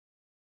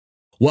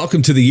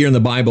Welcome to the Year in the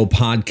Bible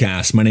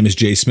podcast. My name is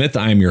Jay Smith.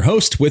 I am your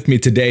host. With me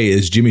today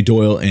is Jimmy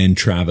Doyle and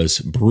Travis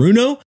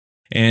Bruno.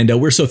 And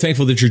we're so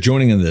thankful that you're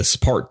joining in this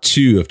part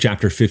 2 of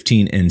chapter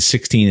 15 and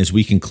 16 as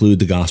we conclude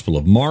the Gospel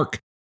of Mark.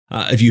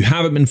 If you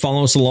haven't been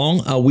following us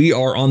along, we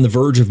are on the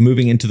verge of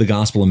moving into the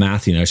Gospel of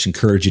Matthew. And I just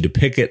encourage you to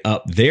pick it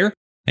up there.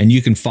 And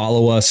you can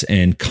follow us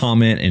and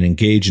comment and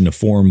engage in the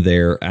forum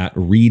there at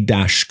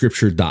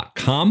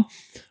read-scripture.com.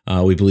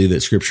 We believe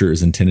that Scripture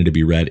is intended to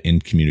be read in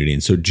community.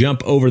 And so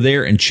jump over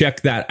there and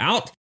check that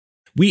out.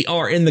 We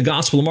are in the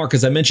Gospel of Mark,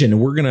 as I mentioned,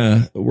 and we're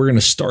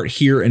gonna start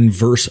here in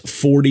verse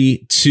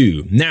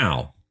 42.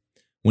 Now,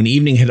 when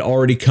evening had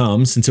already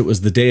come, since it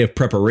was the day of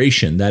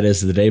preparation, that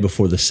is the day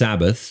before the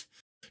Sabbath,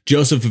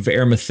 Joseph of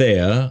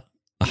Arimathea,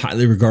 a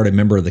highly regarded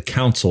member of the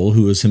council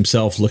who was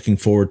himself looking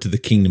forward to the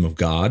kingdom of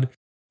God,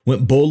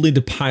 went boldly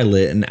to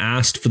Pilate and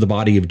asked for the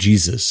body of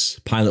Jesus.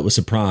 Pilate was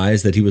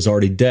surprised that he was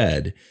already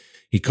dead.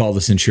 He called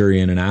the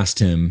centurion and asked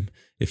him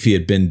if he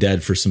had been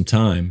dead for some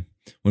time.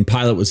 When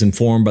Pilate was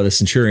informed by the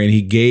centurion,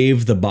 he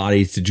gave the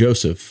body to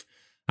Joseph.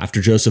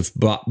 After Joseph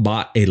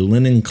bought a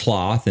linen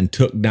cloth and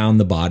took down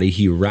the body,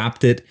 he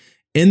wrapped it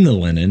in the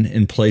linen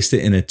and placed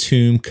it in a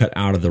tomb cut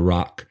out of the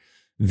rock.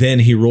 Then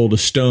he rolled a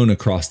stone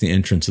across the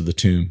entrance of the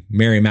tomb.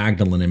 Mary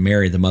Magdalene and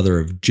Mary, the mother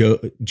of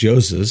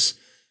Joseph,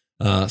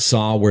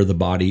 saw where the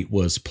body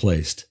was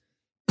placed.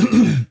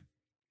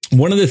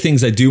 One of the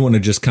things I do want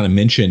to just kind of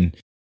mention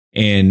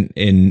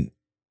and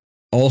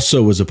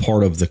also was a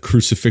part of the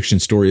crucifixion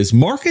story is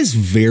Mark is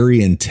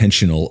very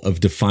intentional of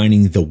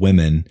defining the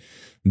women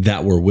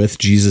that were with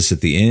Jesus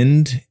at the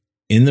end,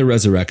 in the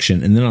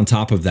resurrection. And then on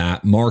top of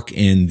that, Mark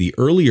in the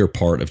earlier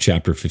part of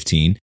chapter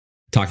 15,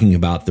 talking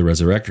about the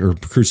resurrection or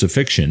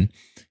crucifixion,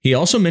 he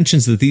also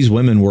mentions that these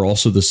women were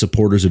also the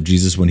supporters of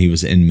Jesus when he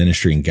was in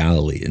ministry in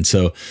Galilee. And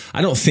so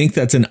I don't think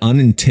that's an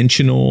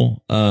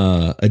unintentional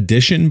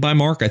addition by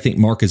Mark. I think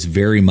Mark is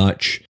very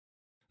much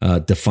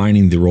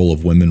defining the role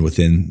of women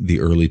within the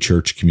early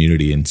church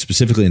community and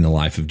specifically in the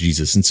life of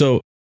Jesus. And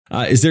so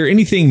is there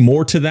anything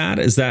more to that?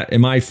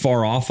 Am I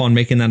far off on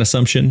making that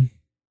assumption?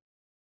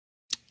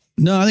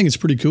 No, I think it's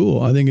pretty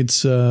cool. I think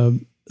it's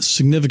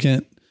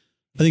significant.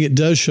 I think it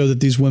does show that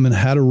these women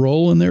had a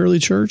role in the early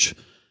church.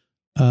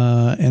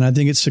 And I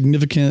think it's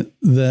significant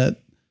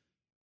that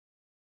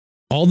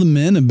all the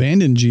men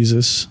abandoned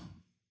Jesus,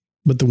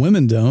 but the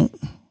women don't.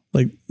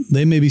 Like,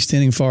 they may be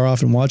standing far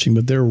off and watching,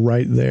 but they're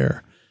right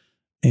there.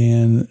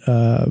 And,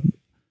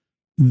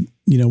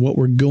 what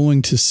we're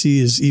going to see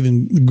is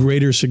even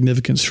greater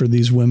significance for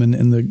these women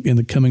in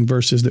the coming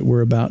verses that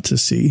we're about to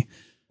see.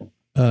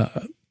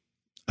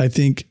 I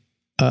think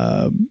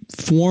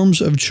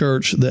forms of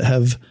church that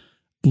have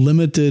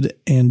limited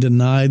and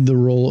denied the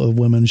role of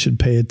women should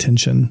pay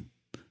attention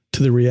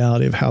to the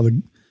reality of how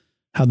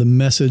the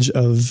message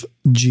of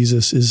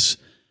Jesus is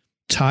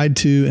tied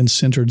to and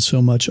centered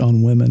so much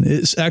on women.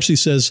 It actually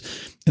says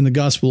in the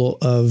Gospel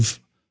of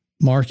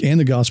Mark and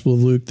the Gospel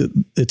of Luke that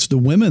it's the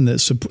women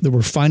that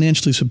were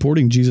financially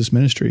supporting Jesus'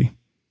 ministry.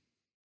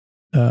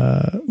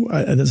 I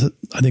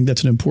think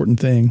that's an important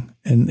thing.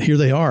 And here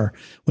they are.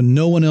 When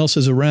no one else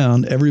is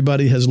around,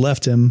 everybody has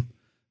left him.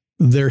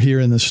 They're here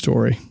in this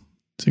story.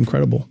 It's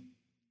incredible.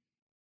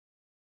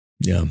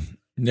 Yeah.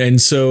 And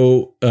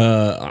so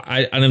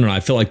I don't know. I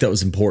feel like that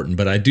was important,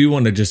 but I do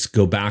want to just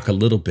go back a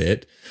little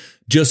bit.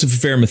 Joseph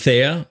of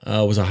Arimathea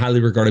was a highly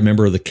regarded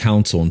member of the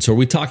council. And so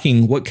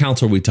what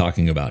council are we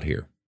talking about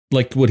here?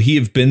 Like, would he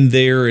have been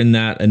there in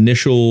that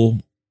initial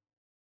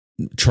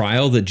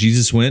trial that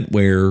Jesus went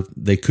where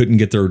they couldn't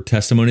get their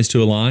testimonies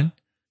to align?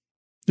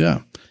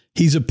 Yeah.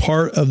 He's a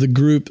part of the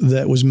group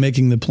that was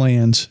making the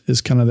plans is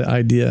kind of the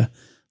idea.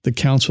 The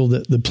council,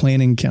 the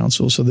planning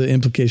council. So the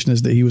implication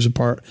is that he was a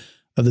part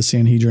of the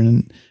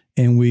Sanhedrin.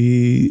 And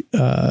we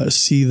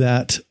see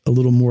that a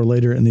little more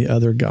later in the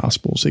other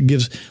Gospels.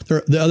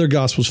 The other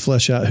Gospels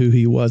flesh out who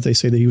he was. They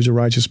say that he was a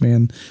righteous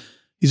man.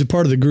 He's a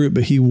part of the group,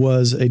 but he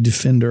was a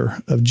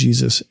defender of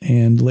Jesus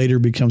and later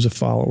becomes a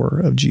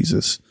follower of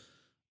Jesus,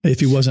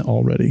 if he wasn't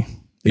already.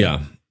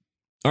 Yeah.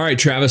 All right,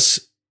 Travis,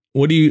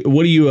 what do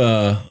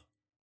you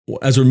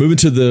as we're moving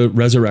to the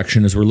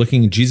resurrection, as we're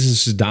looking,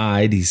 Jesus has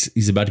died,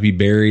 he's about to be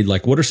buried.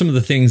 Like, what are some of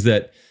the things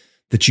that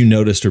you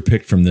noticed or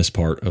picked from this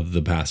part of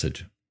the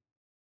passage?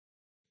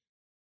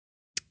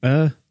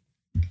 I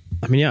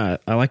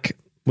like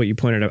what you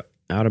pointed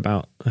out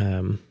about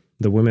the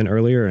women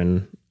earlier,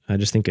 and I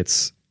just think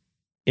it's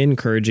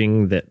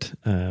encouraging that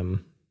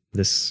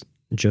this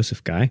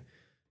Joseph guy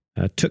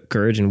took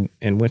courage and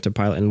went to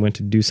Pilate and went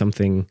to do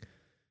something,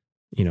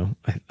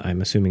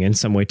 I'm assuming in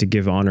some way to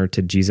give honor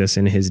to Jesus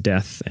in his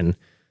death and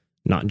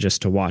not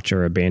just to watch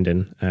or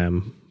abandon,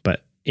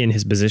 but in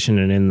his position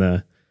and in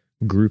the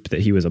group that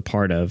he was a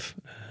part of,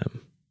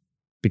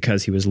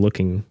 because he was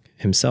looking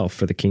himself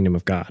for the kingdom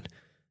of God.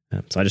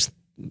 So I just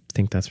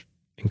think that's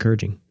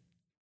encouraging.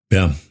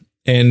 Yeah.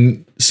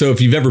 And so if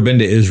you've ever been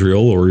to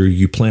Israel or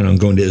you plan on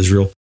going to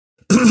Israel,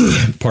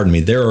 pardon me,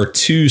 there are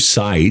two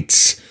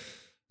sites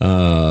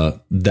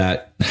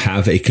that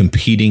have a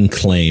competing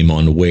claim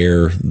on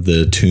where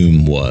the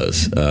tomb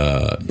was.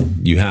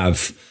 You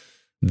have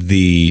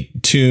the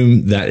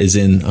tomb that is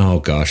in, oh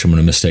gosh, I'm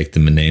going to mistake the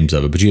names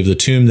of it, but you have the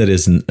tomb that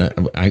is in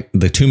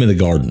the tomb in the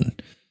garden.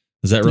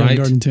 Is that right?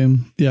 Garden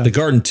tomb. Yeah. The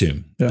garden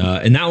tomb. Yeah.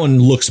 And that one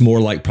looks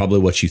more like probably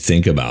what you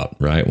think about,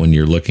 right? When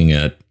you're looking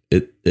at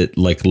it, it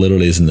like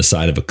literally is in the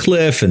side of a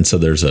cliff. And so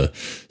there's a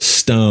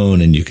stone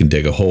and you can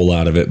dig a hole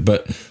out of it.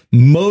 But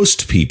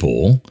most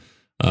people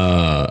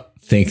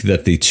think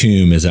that the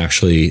tomb is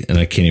actually, and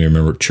I can't even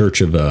remember,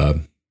 Church of the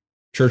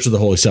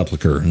Holy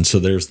Sepulchre. And so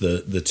there's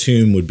the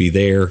tomb would be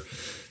there.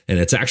 And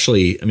it's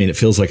actually, I mean, it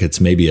feels like it's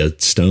maybe a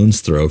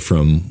stone's throw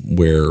from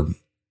where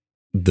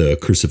the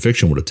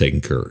crucifixion would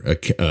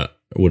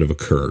have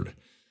occurred.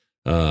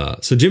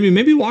 So Jimmy,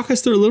 maybe walk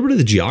us through a little bit of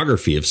the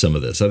geography of some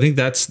of this. I think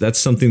that's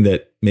something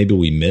that maybe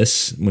we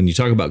miss when you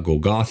talk about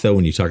Golgotha,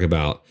 when you talk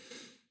about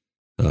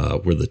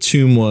where the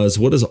tomb was.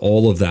 What does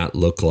all of that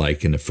look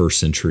like in a first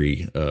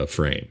century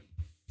frame?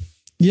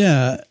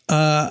 Yeah.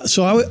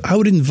 So I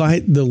would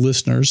invite the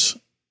listeners,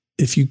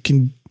 if you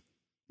can,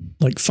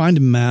 like, find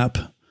a map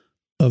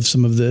of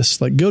some of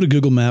this, like go to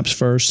Google Maps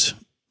first.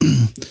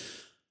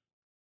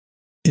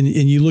 And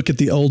you look at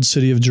the old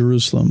city of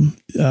Jerusalem,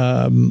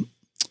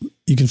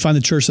 you can find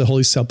the Church of the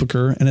Holy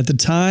Sepulchre. And at the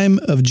time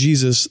of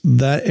Jesus,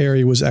 that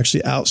area was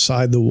actually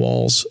outside the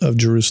walls of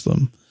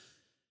Jerusalem.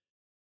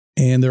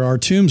 And there are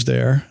tombs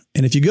there.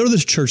 And if you go to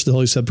this Church of the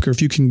Holy Sepulchre,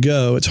 if you can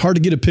go, it's hard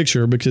to get a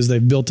picture because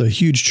they've built a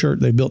huge church.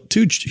 They built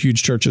two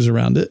huge churches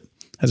around it.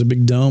 It has a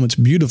big dome. It's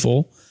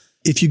beautiful.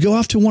 If you go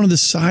off to one of the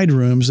side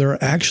rooms, there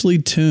are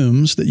actually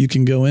tombs that you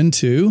can go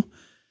into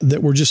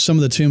that were just some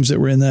of the tombs that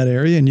were in that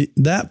area. And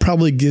that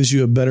probably gives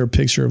you a better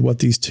picture of what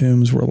these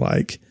tombs were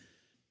like.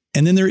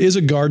 And then there is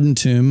a garden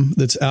tomb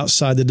that's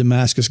outside the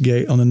Damascus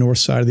Gate on the north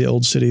side of the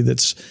old city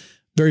that's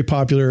very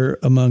popular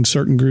among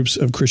certain groups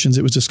of Christians.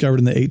 It was discovered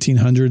in the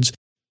 1800s.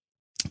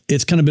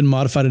 It's kind of been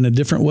modified in a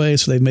different way.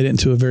 So they've made it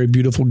into a very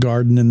beautiful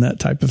garden and that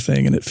type of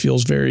thing. And it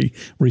feels very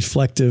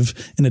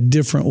reflective in a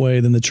different way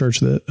than the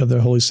Church of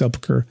the Holy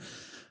Sepulchre.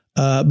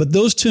 But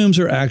those tombs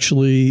are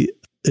actually,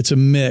 it's a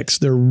mix.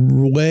 They're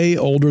way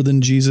older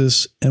than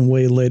Jesus and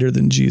way later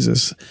than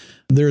Jesus.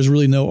 There is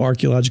really no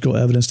archaeological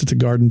evidence that the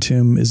garden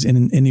tomb is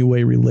in any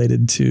way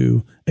related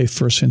to a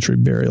first century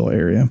burial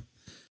area.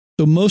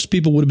 So most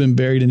people would have been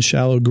buried in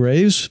shallow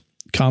graves.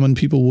 Common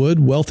people would.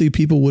 Wealthy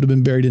people would have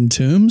been buried in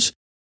tombs.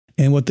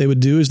 And what they would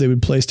do is they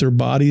would place their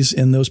bodies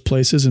in those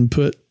places and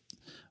put,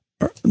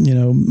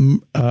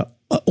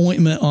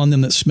 ointment on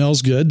them that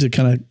smells good to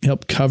kind of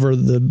help cover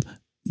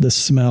the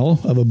smell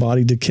of a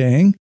body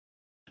decaying.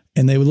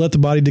 And they would let the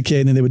body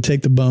decay, and then they would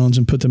take the bones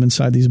and put them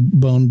inside these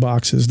bone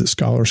boxes that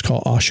scholars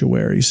call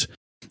ossuaries.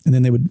 And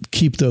then they would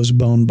keep those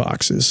bone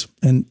boxes.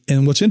 And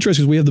what's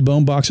interesting is we have the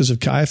bone boxes of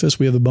Caiaphas.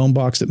 We have the bone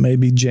box that may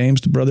be James,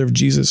 the brother of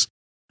Jesus.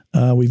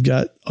 We've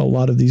got a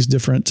lot of these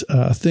different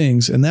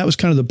things. And that was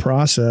kind of the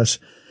process.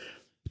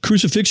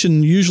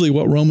 Crucifixion, usually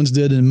what Romans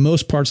did in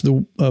most parts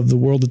of the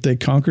world that they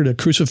conquered, a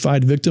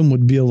crucified victim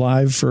would be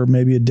alive for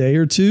maybe a day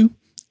or two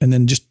and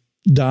then just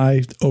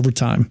die over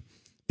time.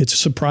 It's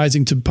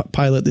surprising to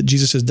Pilate that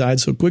Jesus has died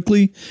so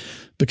quickly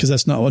because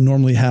that's not what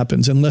normally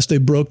happens unless they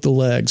broke the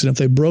legs. And if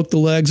they broke the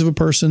legs of a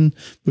person,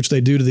 which they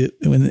do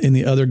in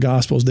the other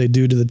Gospels, they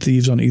do to the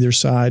thieves on either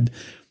side,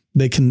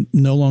 they can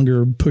no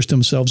longer push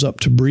themselves up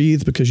to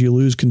breathe because you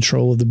lose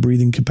control of the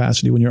breathing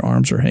capacity when your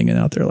arms are hanging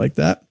out there like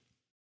that.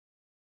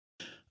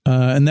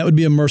 And that would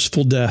be a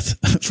merciful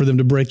death for them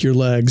to break your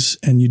legs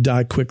and you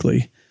die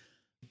quickly.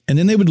 And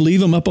then they would leave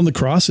them up on the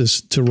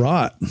crosses to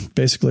rot,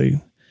 basically.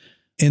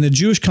 In a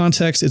Jewish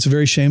context, it's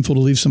very shameful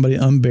to leave somebody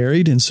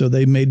unburied. And so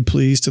they made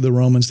pleas to the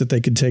Romans that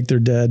they could take their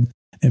dead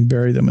and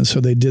bury them. And so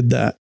they did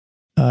that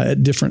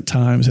at different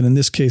times. And in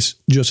this case,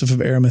 Joseph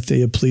of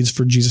Arimathea pleads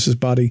for Jesus'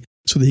 body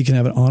so that he can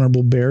have an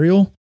honorable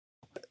burial.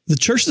 The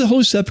Church of the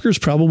Holy Sepulchre is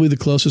probably the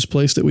closest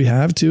place that we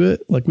have to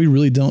it. Like, we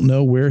really don't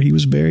know where he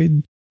was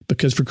buried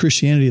because for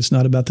Christianity, it's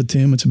not about the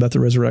tomb. It's about the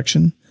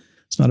resurrection.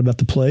 It's not about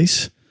the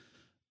place.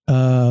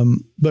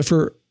 But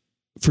for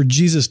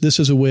Jesus, this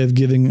is a way of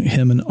giving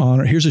him an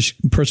honor. Here's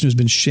a person who's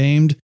been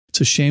shamed.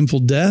 It's a shameful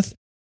death.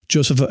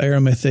 Joseph of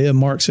Arimathea,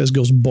 Mark says,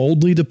 goes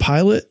boldly to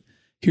Pilate.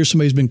 Here's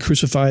somebody who's been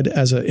crucified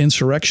as an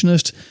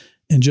insurrectionist.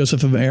 And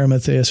Joseph of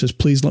Arimathea says,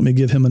 please let me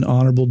give him an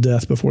honorable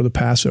death before the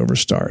Passover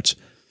starts.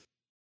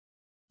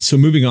 So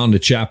moving on to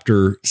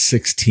chapter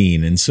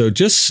 16. And so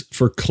just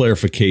for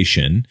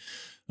clarification,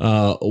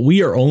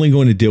 we are only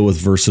going to deal with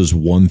verses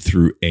 1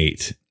 through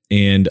 8.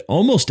 And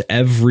almost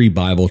every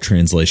Bible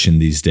translation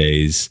these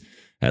days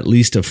at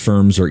least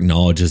affirms or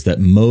acknowledges that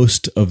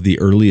most of the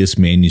earliest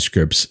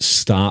manuscripts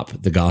stop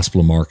the Gospel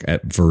of Mark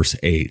at verse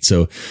 8.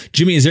 So,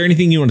 Jimmy, is there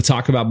anything you want to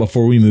talk about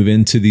before we move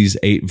into these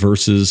 8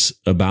 verses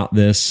about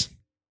this?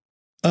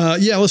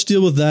 Yeah, let's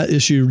deal with that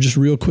issue just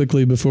real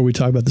quickly before we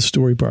talk about the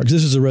story part. Because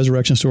this is a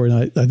resurrection story,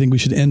 and I think we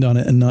should end on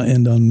it and not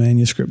end on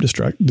manuscript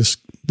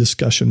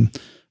discussion.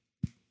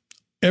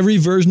 Every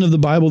version of the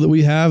Bible that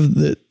we have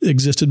that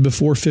existed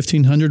before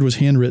 1500 was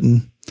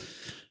handwritten.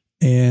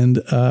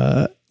 And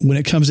when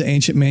it comes to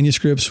ancient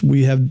manuscripts,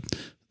 we have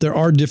there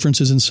are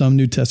differences in some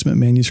New Testament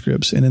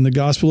manuscripts. And in the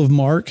Gospel of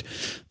Mark,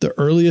 the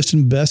earliest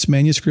and best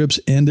manuscripts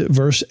end at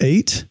verse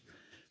 8.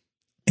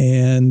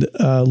 And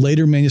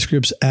later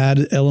manuscripts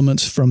add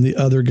elements from the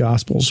other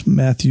Gospels,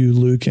 Matthew,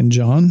 Luke, and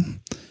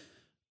John.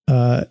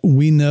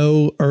 We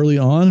know early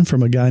on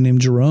from a guy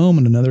named Jerome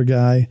and another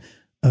guy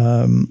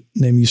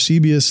named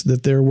Eusebius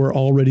that there were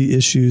already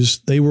issues.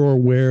 They were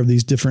aware of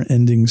these different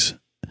endings.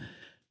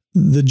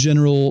 The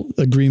general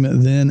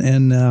agreement then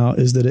and now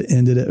is that it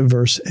ended at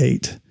verse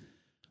 8,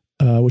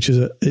 which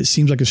is it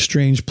seems like a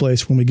strange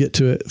place when we get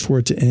to it for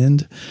it to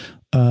end.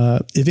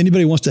 If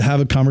anybody wants to have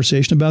a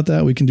conversation about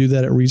that, we can do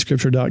that at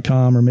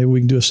readscripture.com, or maybe we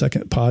can do a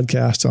second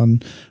podcast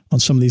on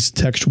some of these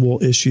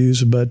textual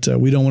issues, but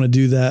we don't want to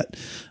do that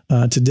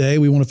today.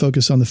 We want to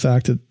focus on the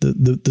fact that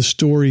the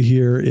story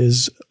here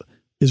is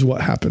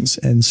what happens.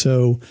 And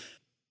so,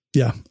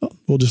 yeah,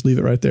 we'll just leave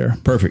it right there.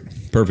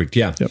 Perfect.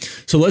 Yeah. Yep.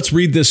 So let's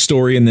read this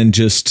story and then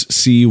just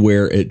see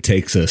where it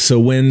takes us. So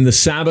when the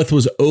Sabbath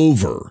was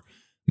over,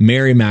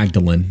 Mary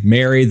Magdalene,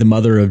 Mary, the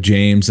mother of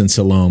James and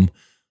Salome,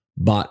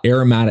 bought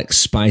aromatic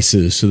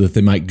spices so that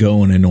they might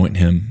go and anoint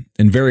him.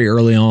 And very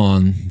early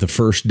on, the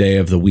first day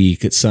of the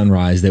week at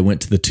sunrise, they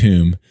went to the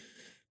tomb.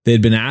 They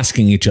had been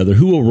asking each other,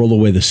 who will roll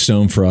away the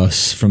stone for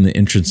us from the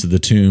entrance of the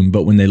tomb?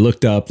 But when they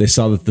looked up, they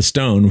saw that the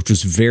stone, which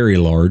was very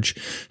large,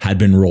 had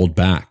been rolled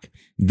back.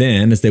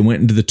 Then, as they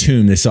went into the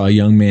tomb, they saw a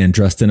young man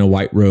dressed in a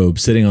white robe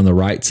sitting on the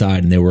right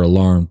side, and they were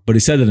alarmed. But he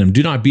said to them,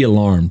 "Do not be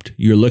alarmed.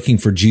 You are looking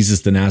for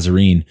Jesus the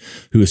Nazarene,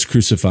 who was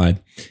crucified.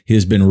 He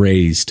has been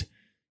raised.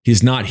 He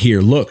is not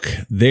here. Look,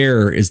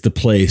 there is the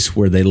place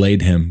where they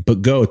laid him.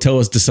 But go, tell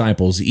his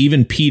disciples,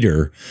 even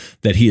Peter,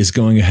 that he is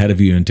going ahead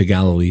of you into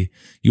Galilee.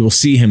 You will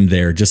see him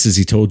there, just as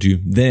he told you."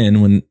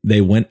 Then when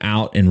they went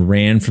out and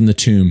ran from the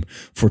tomb,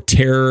 for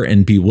terror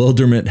and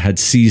bewilderment had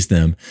seized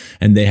them,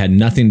 and they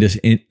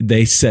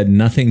said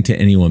nothing to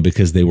anyone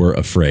because they were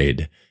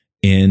afraid.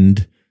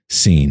 End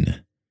scene.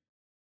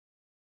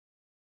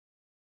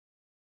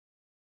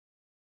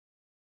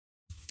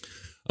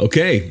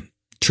 Okay,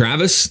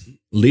 Travis,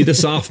 lead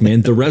us off,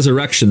 man. The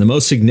resurrection, the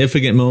most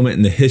significant moment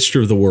in the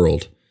history of the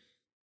world.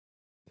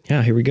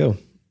 Yeah, here we go.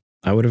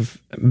 I would have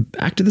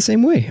acted the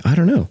same way. I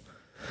don't know.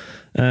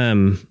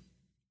 The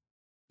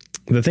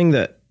thing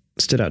that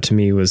stood out to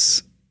me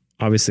was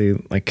obviously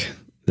like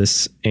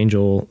this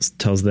angel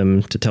tells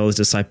them to tell his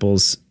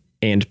disciples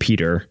and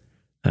Peter,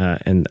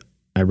 and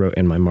I wrote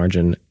in my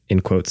margin in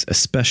quotes,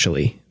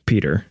 especially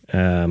Peter.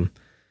 And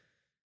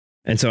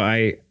so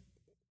I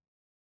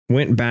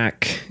went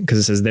back because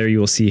it says there you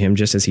will see him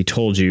just as he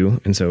told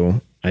you. And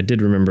so I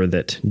did remember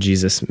that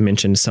Jesus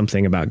mentioned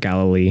something about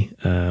Galilee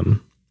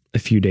a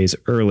few days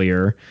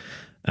earlier.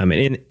 And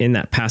in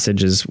that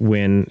passage is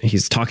when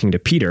he's talking to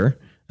Peter.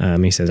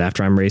 He says,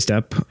 "After I'm raised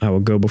up, I will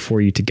go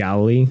before you to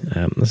Galilee."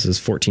 This is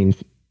 14,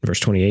 verse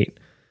 28.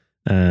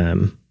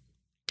 And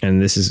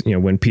this is,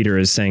 when Peter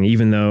is saying,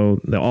 even though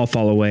they'll all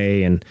fall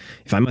away, and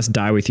if I must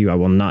die with you, I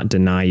will not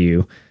deny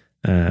you.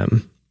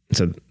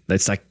 So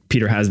it's like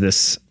Peter has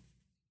this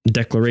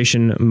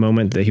declaration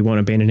moment that he won't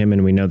abandon him,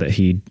 and we know that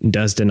he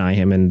does deny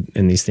him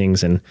in these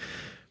things. And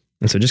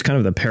so just kind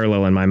of the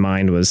parallel in my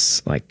mind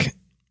was like,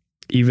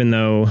 even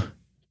though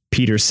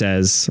Peter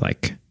says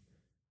like,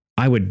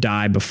 I would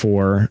die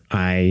before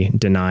I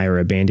deny or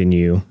abandon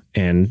you,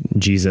 and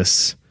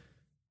Jesus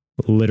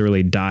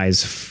literally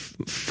dies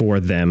for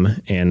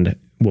them and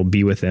will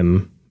be with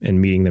them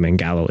and meeting them in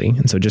Galilee.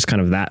 And so just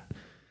kind of that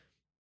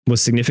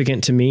was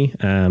significant to me.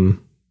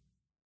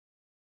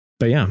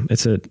 But yeah,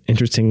 it's an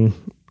interesting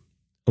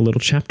little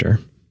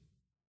chapter.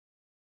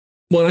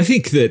 Well, I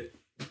think that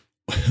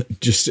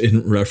just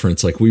in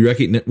reference, like we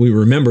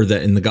remember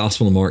that in the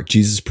Gospel of Mark,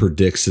 Jesus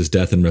predicts his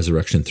death and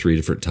resurrection 3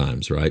 different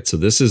times, right? So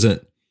this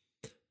isn't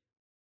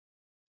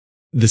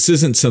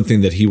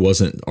something that he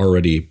wasn't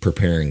already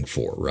preparing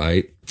for,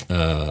 right?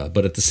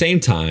 But at the same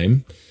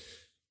time,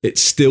 it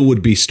still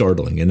would be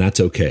startling, and that's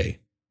okay.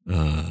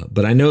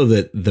 But I know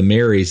that the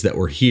Marys that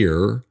were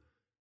here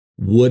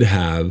would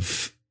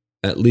have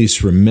at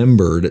least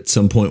remembered at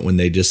some point when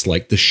they just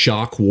like the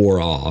shock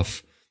wore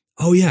off.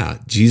 Oh yeah,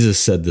 Jesus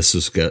said this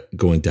was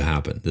going to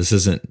happen. This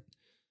isn't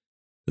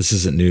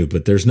new,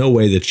 but there's no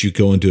way that you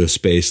go into a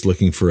space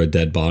looking for a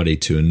dead body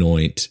to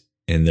anoint,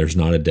 and there's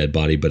not a dead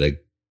body, but a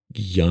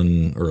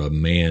young or a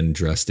man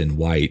dressed in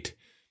white.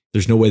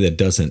 There's no way that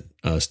doesn't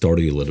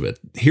startle you a little bit.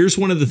 Here's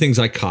one of the things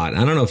I caught.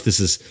 I don't know if this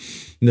is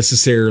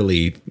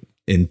necessarily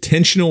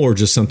intentional or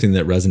just something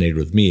that resonated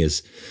with me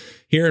is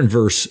here in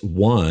verse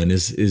 1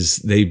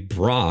 is they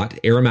brought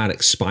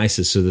aromatic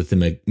spices so that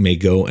they may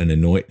go and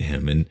anoint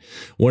him. And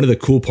one of the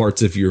cool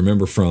parts, if you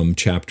remember from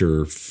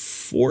chapter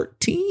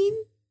 14,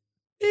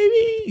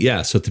 maybe?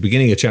 Yeah. So at the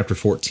beginning of chapter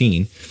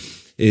 14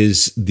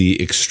 is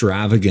the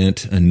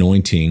extravagant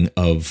anointing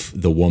of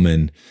the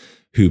woman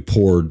who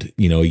poured,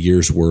 a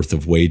year's worth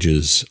of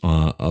wages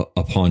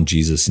upon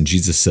Jesus. And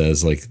Jesus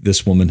says, like,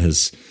 this woman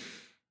has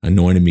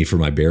anointed me for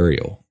my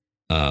burial.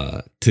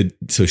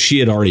 so she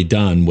had already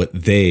done what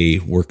they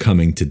were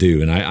coming to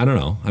do. And I don't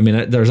know. I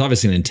mean, there's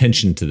obviously an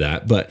intention to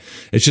that, but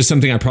it's just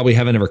something I probably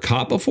haven't ever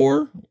caught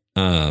before,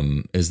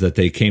 is that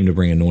they came to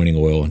bring anointing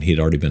oil and he had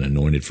already been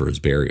anointed for his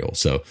burial.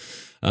 So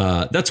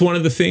that's one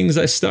of the things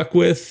I stuck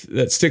with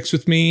that sticks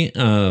with me.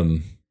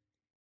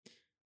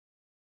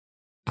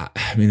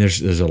 I mean,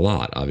 there's a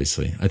lot,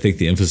 obviously. I think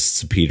the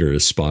emphasis of Peter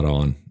is spot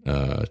on,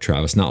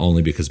 Travis, not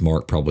only because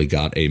Mark probably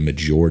got a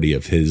majority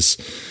of his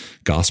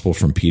gospel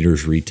from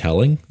Peter's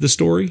retelling the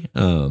story,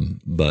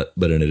 but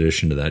in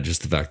addition to that,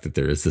 just the fact that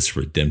there is this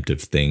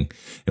redemptive thing.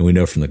 And we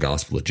know from the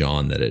Gospel of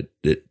John that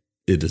it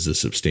is a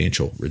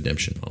substantial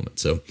redemption moment.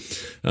 So,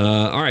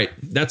 all right,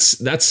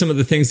 that's some of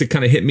the things that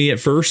kind of hit me at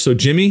first. So,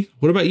 Jimmy,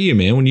 what about you,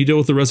 man? When you deal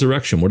with the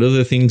resurrection, what are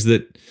the things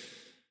that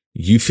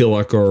you feel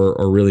like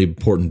are really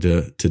important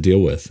to deal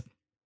with?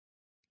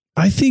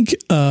 I think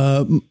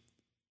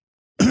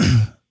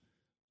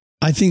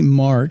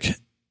Mark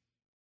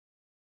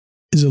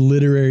is a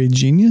literary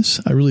genius.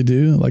 I really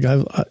do. Like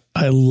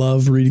I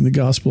love reading the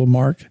Gospel of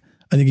Mark.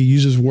 I think he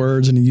uses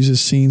words and he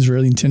uses scenes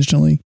really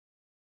intentionally.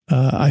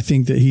 I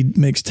think that he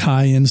makes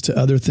tie-ins to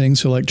other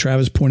things. So like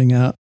Travis pointing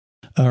out,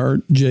 or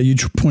Jay, you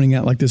pointing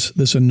out like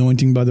this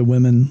anointing by the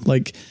women,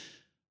 like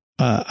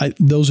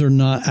those are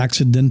not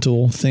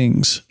accidental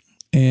things.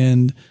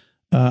 And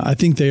I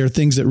think they are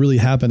things that really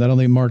happened. I don't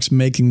think Mark's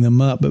making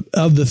them up, but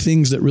of the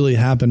things that really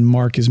happened,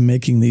 Mark is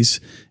making these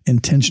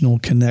intentional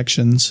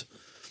connections.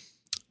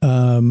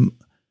 I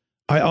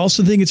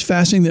also think it's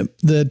fascinating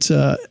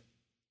that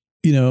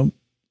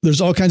there's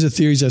all kinds of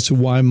theories as to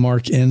why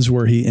Mark ends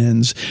where he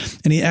ends.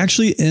 And he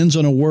actually ends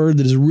on a word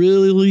that is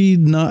really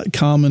not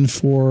common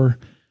for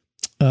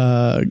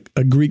a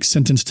Greek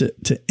sentence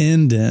to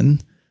end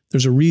in.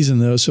 There's a reason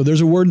though. So there's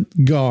a word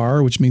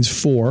gar, which means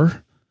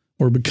for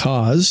or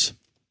because.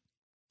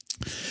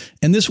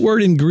 And this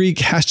word in Greek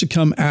has to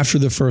come after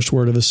the first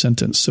word of a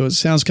sentence. So it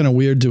sounds kind of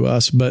weird to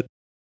us, but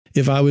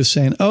if I was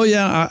saying, oh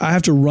yeah, I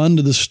have to run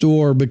to the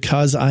store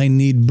because I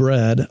need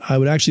bread, I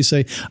would actually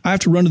say, I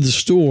have to run to the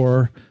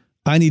store.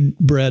 I need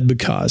bread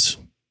because,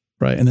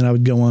 right? And then I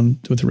would go on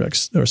with the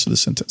rest of the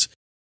sentence.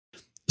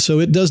 So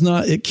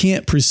it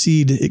can't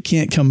precede, it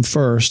can't come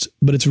first,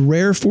 but it's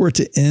rare for it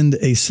to end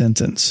a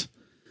sentence.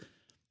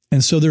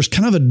 And so there's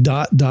kind of a ...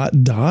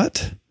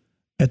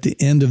 at the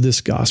end of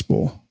this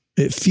gospel.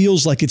 It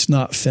feels like it's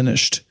not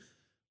finished.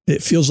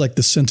 It feels like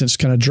the sentence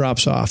kind of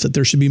drops off, that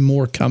there should be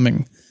more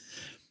coming.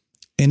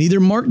 And either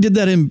Mark did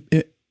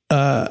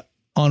that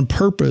on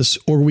purpose,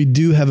 or we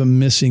do have a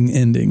missing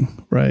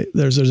ending, right?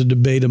 There's a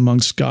debate among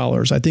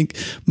scholars. I think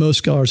most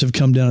scholars have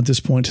come down at this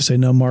point to say,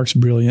 no, Mark's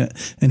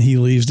brilliant, and he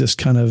leaves this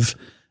kind of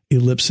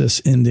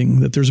ellipsis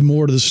ending, that there's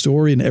more to the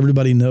story and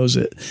everybody knows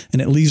it.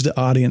 And it leaves the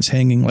audience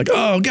hanging like,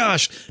 oh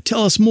gosh,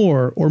 tell us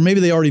more. Or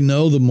maybe they already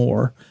know the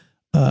more.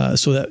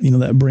 So that,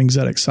 that brings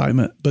that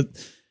excitement. But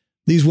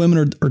these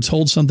women are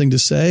told something to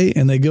say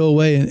and they go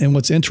away. And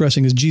what's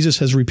interesting is Jesus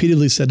has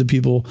repeatedly said to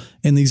people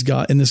in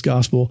this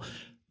gospel,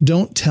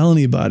 don't tell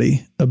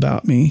anybody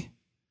about me.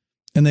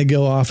 And they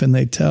go off and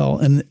they tell.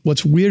 And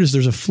what's weird is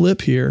there's a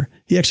flip here.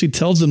 He actually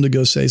tells them to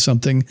go say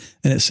something.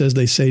 And it says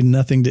they say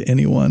nothing to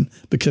anyone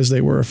because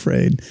they were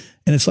afraid.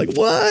 And it's like,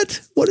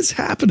 what is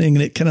happening?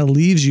 And it kind of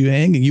leaves you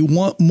hanging. You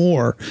want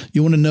more.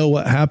 You want to know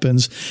what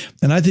happens.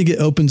 And I think it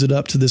opens it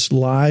up to this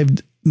live,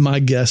 my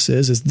guess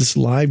is this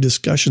live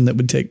discussion that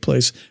would take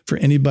place for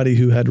anybody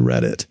who had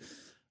read it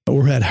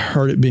or had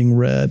heard it being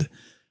read.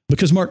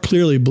 Because Mark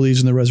clearly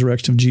believes in the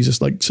resurrection of Jesus.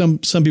 Like some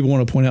people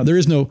want to point out, there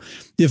is no,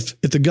 if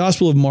the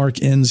Gospel of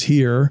Mark ends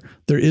here,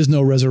 there is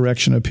no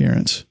resurrection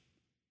appearance.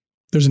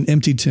 There's an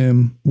empty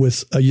tomb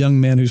with a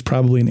young man who's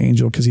probably an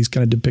angel, because he's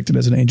kind of depicted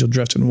as an angel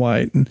dressed in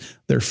white, and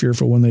they're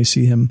fearful when they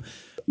see him.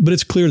 But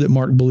it's clear that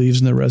Mark believes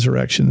in the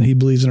resurrection. He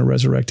believes in a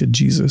resurrected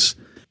Jesus.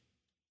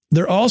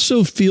 There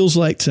also feels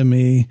like to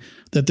me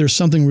that there's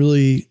something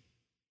really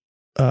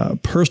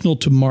personal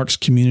to Mark's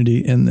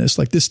community in this.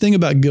 Like this thing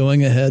about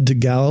going ahead to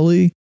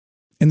Galilee.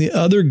 In the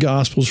other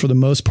Gospels, for the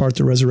most part,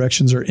 the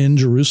resurrections are in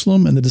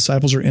Jerusalem and the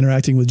disciples are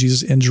interacting with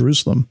Jesus in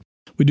Jerusalem.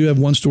 We do have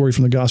one story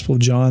from the Gospel of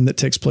John that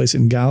takes place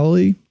in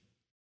Galilee.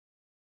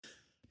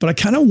 But I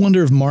kind of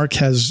wonder if Mark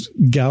has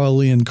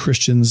Galilean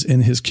Christians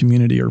in his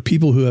community, or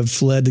people who have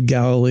fled to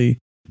Galilee,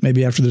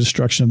 maybe after the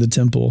destruction of the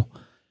temple.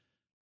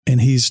 And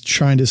he's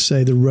trying to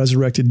say the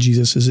resurrected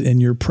Jesus is in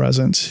your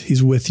presence.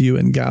 He's with you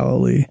in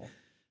Galilee.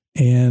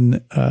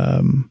 And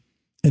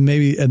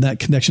maybe in that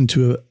connection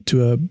to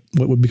a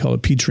what would be called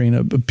a Petrine,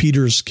 a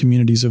Peter's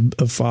communities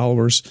of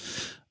followers,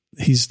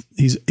 he's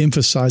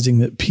emphasizing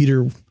that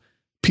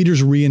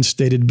Peter's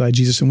reinstated by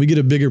Jesus. And we get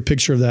a bigger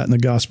picture of that in the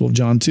Gospel of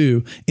John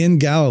too. In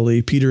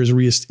Galilee, Peter is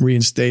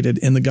reinstated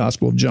in the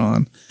Gospel of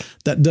John.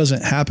 That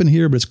doesn't happen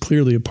here, but it's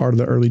clearly a part of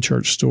the early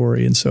church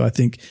story. And so I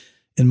think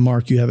in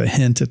Mark, you have a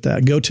hint at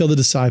that. Go tell the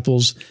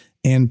disciples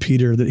and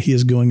Peter that he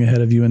is going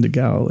ahead of you into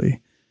Galilee.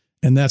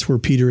 And that's where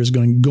Peter is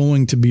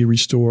going to be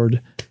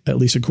restored, at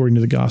least according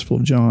to the Gospel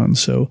of John.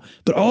 So,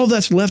 but all of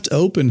that's left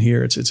open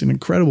here. It's an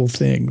incredible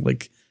thing.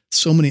 Like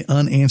so many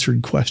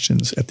unanswered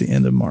questions at the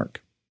end of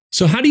Mark.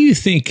 So how do you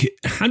think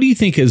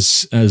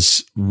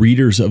as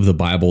readers of the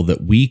Bible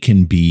that we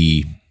can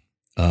be,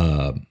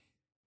 I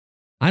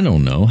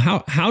don't know,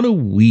 how do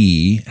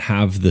we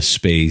have the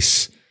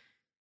space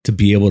to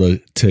be able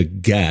to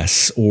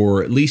guess,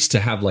 or at least to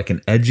have like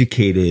an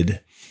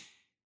educated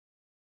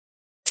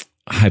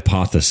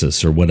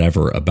hypothesis or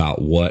whatever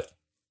about what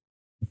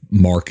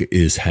Mark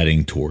is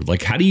heading toward?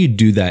 Like, how do you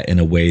do that in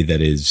a way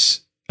that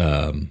is,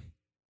 I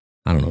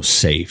don't know,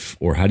 safe?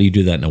 Or how do you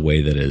do that in a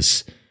way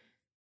that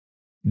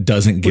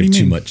doesn't give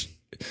too much,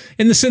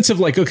 in the sense of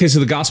like, okay, so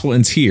the gospel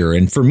ends here.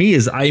 And for me,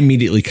 is I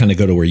immediately kind of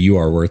go to where you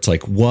are, where it's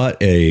like,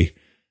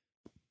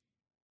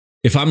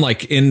 if I'm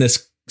like in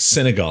this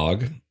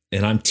synagogue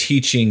and I'm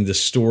teaching the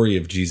story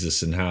of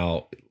Jesus and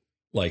how,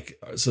 like,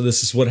 so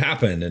this is what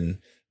happened and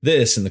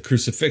this and the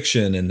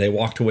crucifixion, and they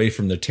walked away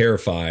from there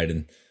terrified.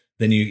 And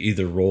then you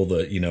either roll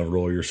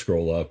your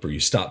scroll up, or you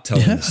stop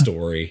telling the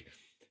story.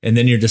 And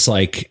then you're just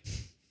like,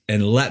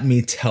 and let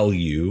me tell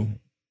you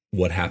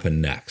what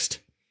happened next.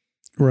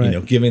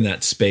 Right. Giving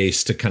that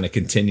space to kind of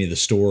continue the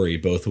story,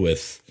 both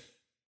with,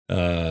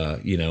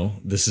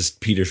 this is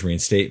Peter's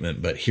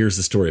reinstatement, but here's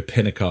the story of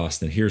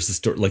Pentecost, and here's the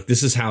story. Like,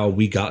 this is how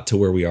we got to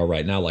where we are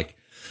right now. Like,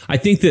 I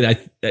think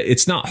that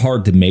it's not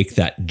hard to make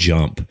that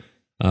jump,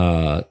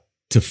 to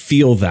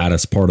feel that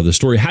as part of the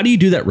story. How do you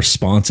do that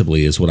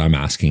responsibly is what I'm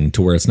asking,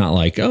 to where it's not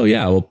like, oh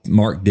yeah, well,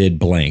 Mark did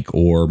blank,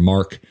 or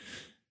Mark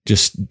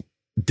just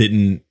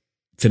didn't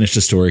finish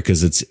the story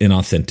because it's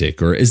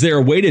inauthentic? Or is there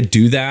a way to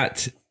do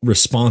that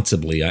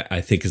responsibly?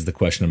 I think is the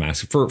question I'm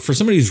asking for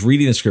somebody who's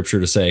reading the scripture,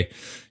 to say,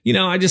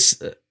 I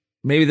just,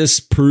 maybe this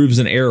proves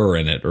an error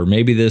in it, or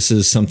maybe this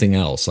is something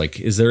else. Like,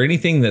 is there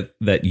anything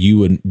that you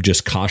would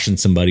just caution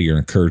somebody or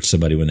encourage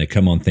somebody when they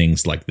come on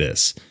things like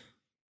this?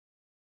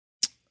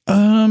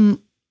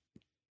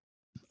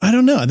 I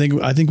don't know. I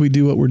think we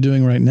do what we're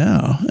doing right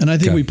now. And I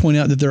think we point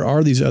out that there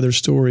are these other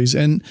stories,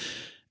 and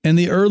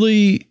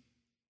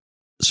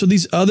so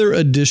these other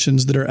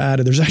additions that are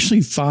added, there's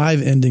actually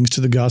 5 endings to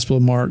the Gospel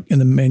of Mark in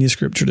the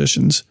manuscript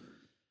traditions,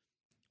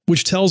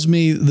 which tells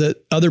me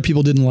that other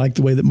people didn't like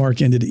the way that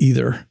Mark ended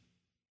either.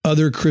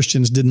 Other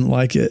Christians didn't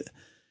like it.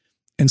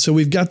 And so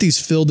we've got these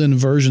filled in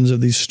versions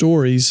of these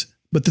stories.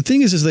 But the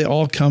thing is they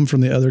all come from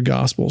the other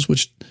Gospels,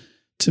 which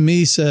to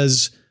me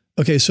says,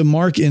 okay, so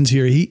Mark ends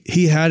here.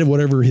 He had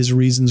whatever his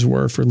reasons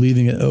were for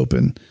leaving it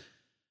open.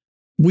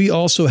 We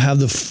also have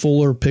the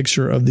fuller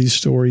picture of these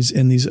stories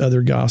in these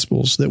other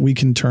Gospels that we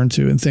can turn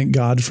to, and thank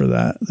God for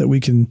that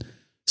we can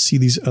see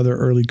these other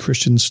early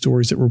Christian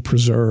stories that were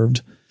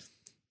preserved.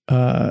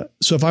 So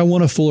if I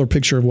want a fuller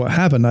picture of what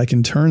happened, I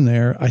can turn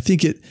there. I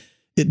think it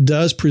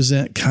does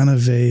present kind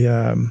of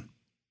a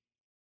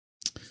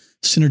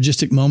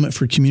synergistic moment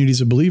for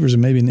communities of believers,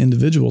 and maybe an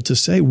individual, to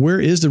say,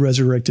 where is the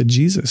resurrected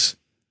Jesus?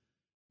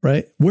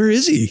 Right? Where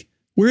is he?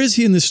 Where is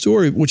he in this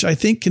story? Which I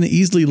think can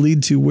easily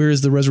lead to, where is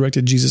the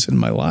resurrected Jesus in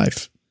my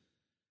life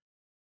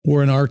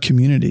or in our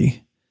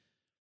community?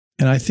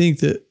 And I think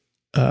that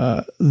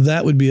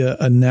that would be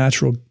a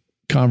natural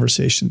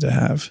conversation to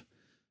have.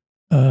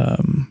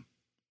 And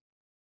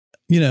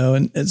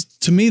it's,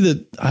 to me,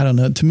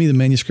 the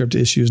manuscript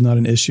issue is not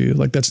an issue.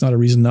 Like, that's not a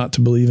reason not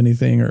to believe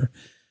anything, or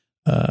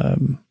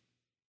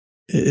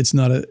it's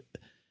not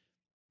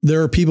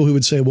there are people who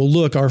would say, well,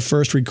 look, our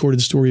first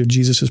recorded story of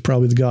Jesus is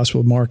probably the Gospel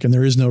of Mark, and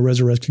there is no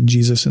resurrected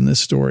Jesus in this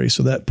story.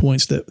 So that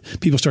points that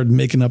people started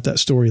making up that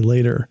story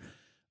later.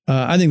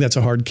 I think that's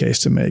a hard case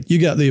to make.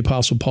 You got the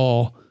Apostle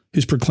Paul,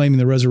 who's proclaiming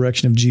the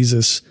resurrection of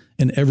Jesus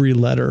in every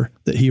letter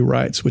that he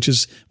writes, which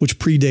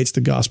predates the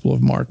Gospel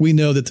of Mark. We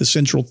know that the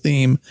central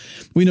theme,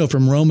 we know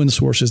from Roman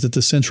sources that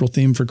the central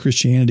theme for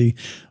Christianity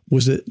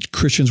was that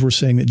Christians were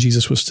saying that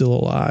Jesus was still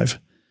alive.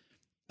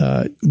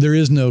 There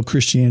is no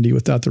Christianity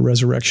without the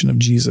resurrection of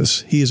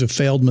Jesus. He is a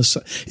failed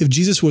Messiah. If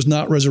Jesus was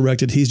not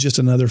resurrected, he's just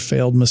another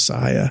failed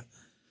Messiah.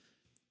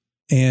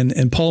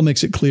 And Paul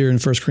makes it clear in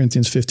 1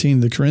 Corinthians 15,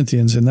 the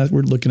Corinthians, and that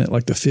we're looking at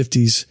like the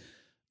 50s.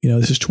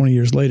 This is 20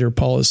 years later.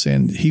 Paul is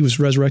saying he was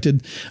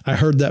resurrected. I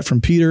heard that from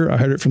Peter. I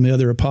heard it from the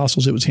other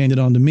apostles. It was handed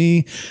on to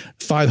me.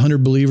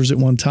 500 believers at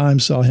one time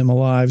saw him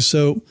alive.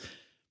 So,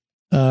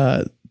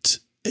 and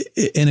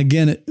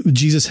again,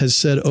 Jesus has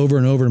said over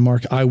and over in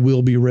Mark, I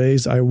will be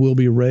raised. I will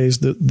be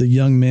raised. The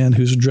young man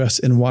who's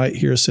dressed in white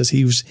here says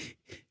he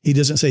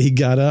doesn't say he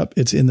got up.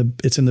 It's in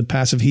the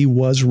passive. He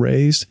was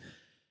raised.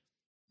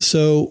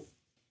 So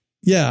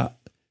yeah,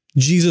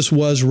 Jesus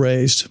was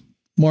raised.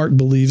 Mark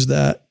believes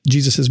that.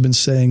 Jesus has been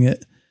saying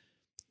it.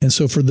 And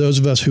so for those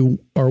of us who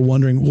are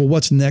wondering, well,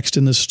 what's next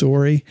in this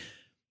story?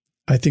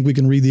 I think we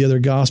can read the other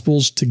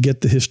Gospels to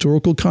get the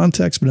historical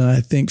context. But I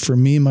think for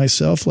me,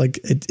 myself, like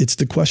it's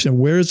the question of,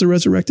 where is the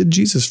resurrected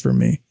Jesus for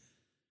me?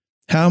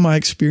 How am I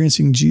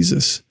experiencing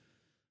Jesus?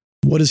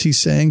 What is he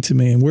saying to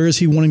me? And where is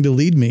he wanting to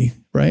lead me?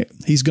 Right?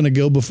 He's going to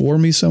go before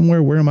me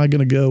somewhere. Where am I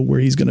going to go where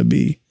he's going to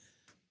be?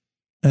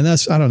 And I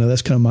don't know.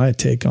 That's kind of my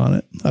take on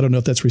it. I don't know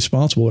if that's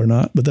responsible or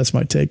not, but that's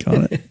my take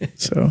on it.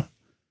 So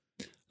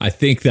I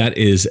think that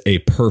is a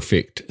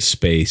perfect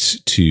space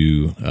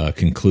to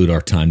conclude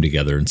our time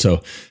together. And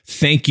so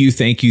thank you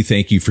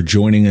for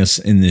joining us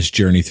in this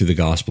journey through the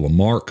Gospel of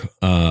Mark.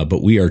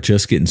 But we are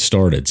just getting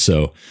started.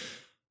 So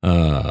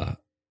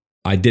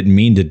I didn't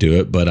mean to do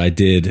it, but I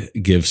did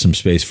give some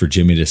space for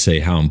Jimmy to say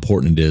how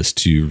important it is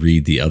to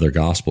read the other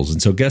Gospels.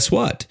 And so guess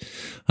what?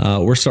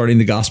 We're starting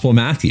the Gospel of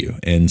Matthew.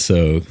 And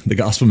so the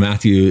Gospel of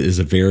Matthew is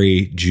a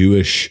very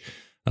Jewish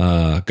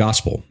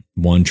gospel.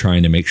 One,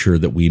 trying to make sure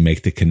that we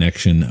make the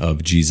connection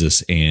of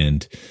Jesus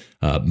and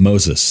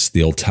Moses,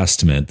 the Old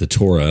Testament, the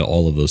Torah,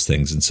 all of those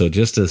things. And so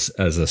just as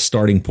a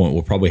starting point,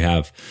 we'll probably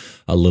have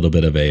a little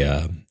bit of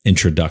a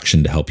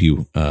introduction to help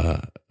you,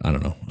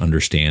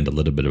 understand a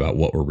little bit about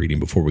what we're reading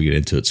before we get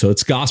into it. So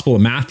it's Gospel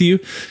of Matthew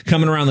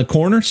coming around the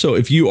corner. So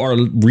if you are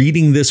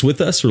reading this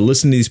with us or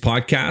listening to these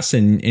podcasts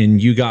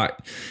and you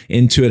got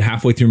into it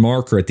halfway through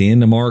Mark or at the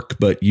end of Mark,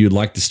 but you'd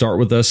like to start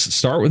with us,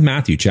 start with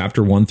Matthew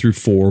chapter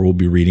 1-4. We'll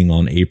be reading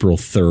on April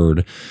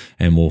 3rd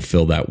and we'll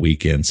fill that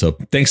weekend. So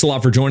thanks a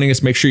lot for joining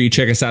us. Make sure you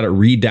check us out at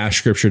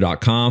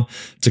read-scripture.com.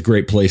 It's a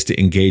great place to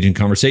engage in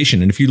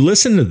conversation. And if you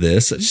listen to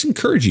this, I just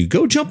encourage you,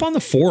 go jump on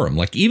the forum.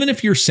 Like even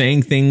if you're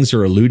saying things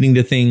or alluding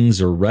to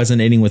things or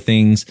resonating with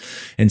things,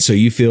 and so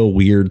you feel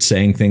weird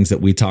saying things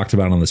that we talked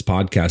about on this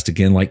podcast,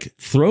 again, like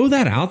throw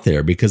that out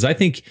there, because I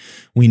think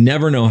we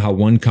never know how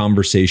one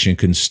conversation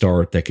can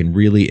start that can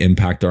really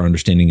impact our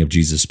understanding of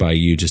Jesus by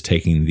you just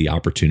taking the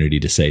opportunity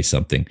to say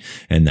something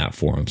in that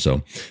forum.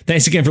 So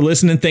thanks again for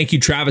listening. Thank you,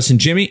 Travis and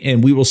Jimmy,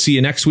 and we will see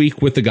you next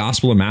week with the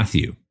Gospel of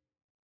Matthew.